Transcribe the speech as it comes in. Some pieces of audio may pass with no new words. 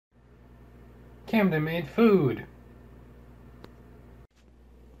Camden made food.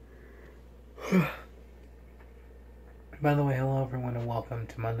 By the way, hello everyone and welcome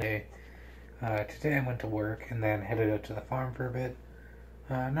to Monday. Today I went to work and then headed out to the farm for a bit.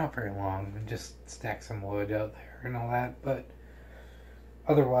 Not very long, just stacked some wood out there and all that, but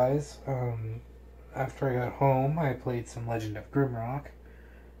otherwise, after I got home, I played some Legend of Grimrock,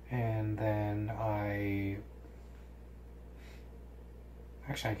 and then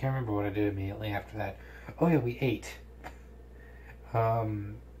Actually, I can't remember what I did immediately after that. Oh yeah, we ate. Yeah,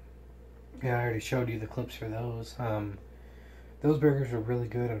 I already showed you the clips for those. Those burgers were really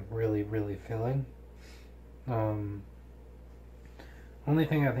good and really, really filling. Only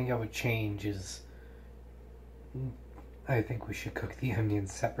thing I think I would change is I think we should cook the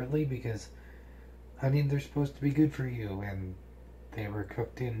onions separately because onions are supposed to be good for you, and they were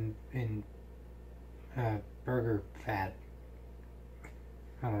cooked in burger fat.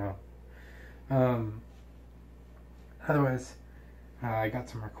 I don't know. Otherwise, I got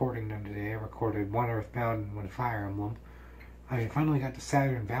some recording done today. I recorded one Earthbound and one Fire Emblem. I finally got to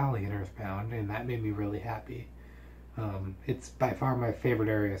Saturn Valley in Earthbound, and that made me really happy. It's by far my favorite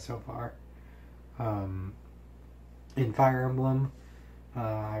area so far. In Fire Emblem,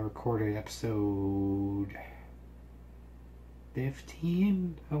 I recorded episode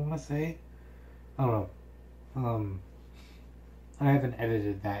 15, I want to say. I don't know. I haven't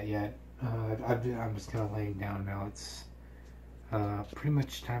edited that yet. I'm just kind of laying down now. It's pretty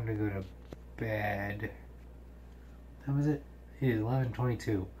much time to go to bed. How was it? It is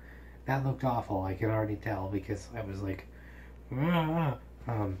 11:22. That looked awful. I can already tell because I was like, But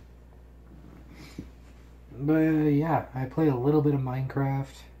yeah, I played a little bit of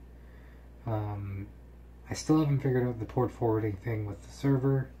Minecraft. I still haven't figured out the port forwarding thing with the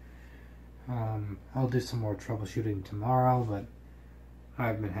server. I'll do some more troubleshooting tomorrow, but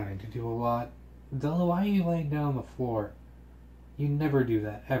I've been having to do a lot. Della, why are you laying down on the floor? You never do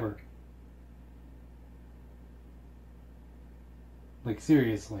that, ever. Like,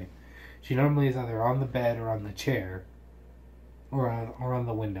 seriously. She normally is either on the bed or on the chair or on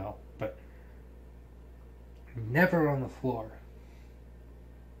the window, but never on the floor.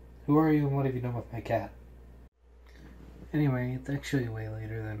 Who are you and what have you done with my cat? Anyway, it's actually way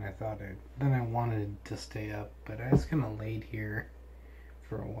later than I wanted to stay up, but I was kind of laid here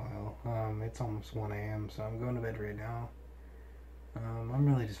for a while. It's almost 1 a.m., so I'm going to bed right now. I'm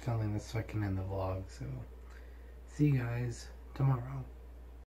really just filming this so I can end the vlog, so see you guys tomorrow.